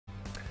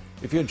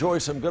If you enjoy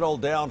some good old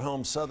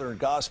down-home Southern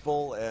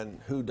gospel, and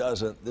who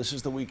doesn't, this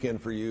is the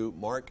weekend for you.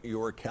 Mark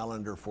your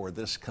calendar for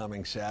this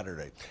coming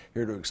Saturday.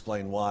 Here to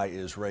explain why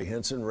is Ray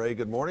Henson. Ray,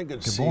 good morning.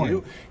 Good to see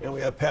you. And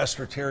we have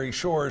Pastor Terry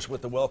Shores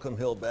with the Welcome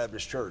Hill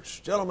Baptist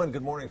Church. Gentlemen,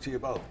 good morning to you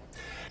both.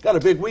 Got a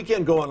big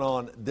weekend going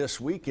on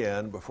this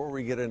weekend. Before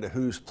we get into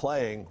who's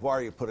playing, why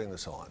are you putting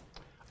this on?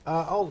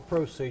 All the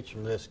proceeds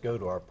from this go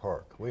to our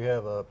park. We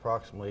have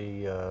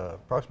approximately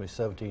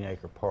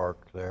 17-acre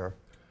park there.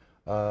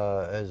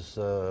 As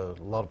a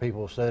lot of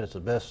people have said, it's the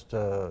best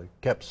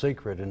kept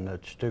secret in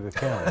Chattooga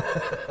County.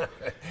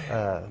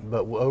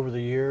 But over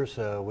the years,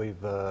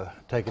 we've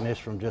taken this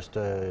from just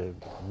a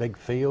big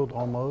field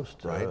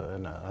almost, right.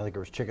 And I think there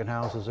was chicken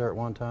houses there at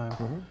one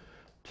time,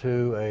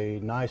 to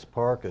a nice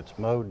park that's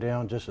mowed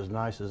down just as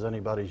nice as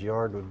anybody's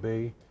yard would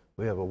be.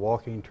 We have a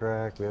walking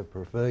track, we have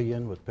a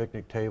pavilion with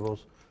picnic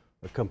tables,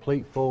 a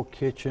complete full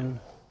kitchen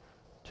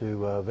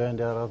to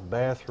vend out of,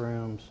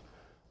 bathrooms,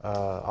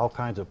 all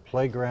kinds of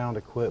playground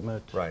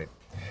equipment. Right.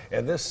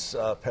 And this,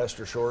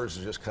 Pastor Shores,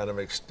 is just kind of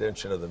an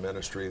extension of the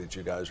ministry that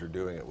you guys are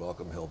doing at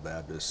Welcome Hill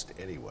Baptist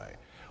anyway.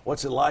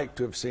 What's it like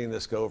to have seen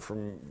this go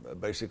from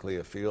basically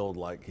a field,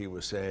 like he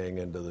was saying,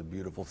 into the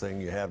beautiful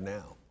thing you have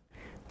now?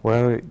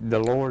 Well, the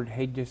Lord,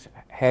 He just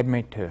had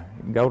me to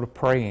go to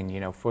praying, you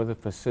know, for the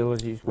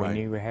facilities. We Right.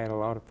 knew we had a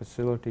lot of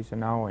facilities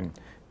and all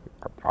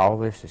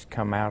this has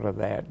come out of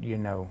that, you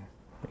know.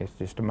 It's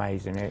just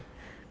amazing. It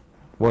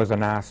was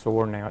an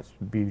eyesore, now it's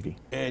beauty.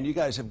 And you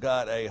guys have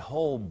got a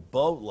whole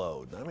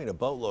boatload, a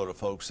boatload of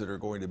folks that are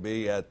going to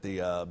be at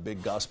the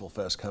big Gospel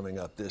Fest coming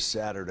up this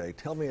Saturday.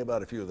 Tell me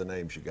about a few of the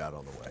names you got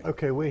on the way.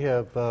 Okay, we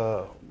have,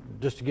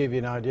 just to give you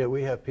an idea,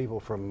 we have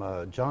people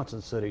from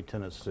Johnson City,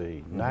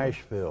 Tennessee,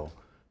 Nashville,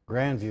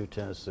 Grandview,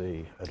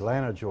 Tennessee,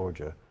 Atlanta,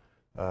 Georgia,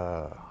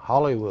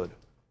 Hollywood,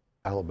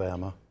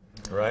 Alabama.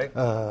 Right.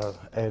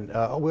 And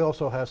we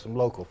also have some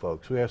local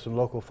folks. We have some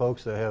local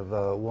folks that have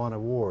won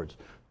awards.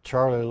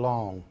 Charlie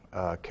Long,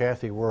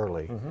 Kathy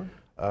Worley,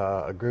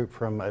 a group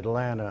from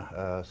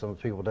Atlanta, some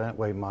people that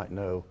way might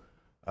know,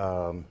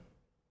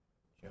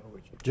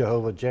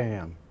 Jehovah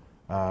Jam,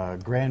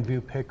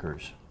 Grandview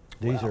Pickers.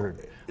 These are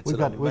it's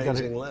an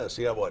amazing list.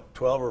 You have what,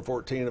 12 or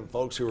 14 of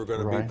folks who are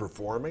going to be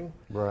performing?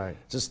 Right.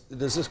 Does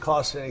this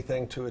cost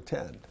anything to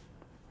attend?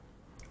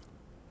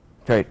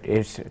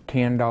 It's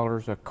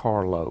 $10 a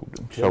car load.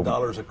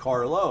 $10 a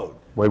car load.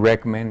 We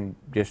recommend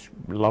just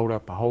load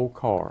up a whole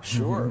car.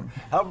 Sure.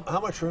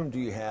 How much room do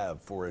you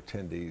have for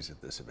attendees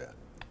at this event?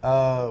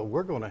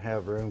 We're going to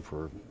have room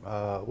for,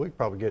 we could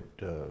probably get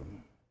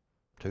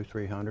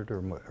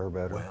 200-300 or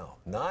better. Wow,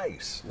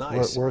 nice,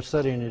 nice. We're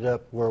setting it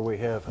up where we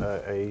have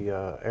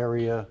a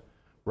area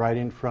right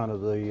in front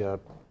of the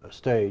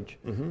stage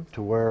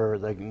to where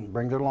they can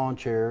bring their lawn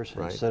chairs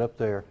and sit up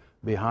there.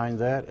 Behind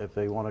that, if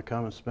they want to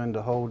come and spend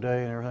the whole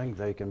day and everything,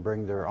 they can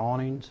bring their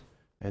awnings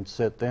and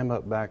set them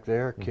up back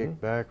there, kick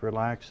back,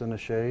 relax in the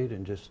shade,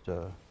 and just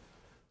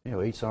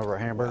eat some of our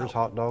hamburgers,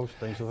 hot dogs,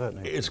 things of that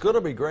nature. It's going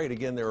to be great.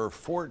 Again, there are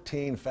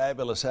 14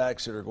 fabulous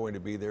acts that are going to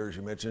be there, as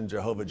you mentioned.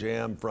 Jehovah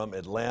Jam from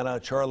Atlanta,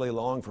 Charlie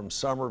Long from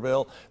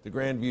Somerville, the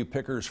Grandview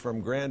Pickers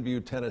from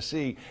Grandview,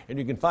 Tennessee. And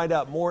you can find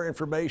out more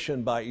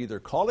information by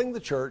either calling the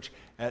church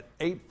at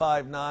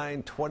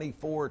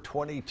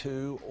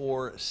 859-2422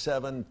 or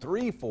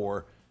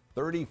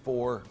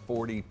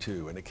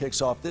 734-3442. And it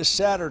kicks off this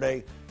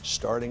Saturday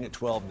starting at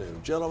 12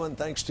 noon. Gentlemen,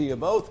 thanks to you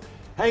both.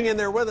 Hang in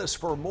there with us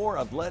for more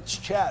of Let's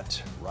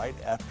Chat right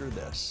after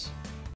this.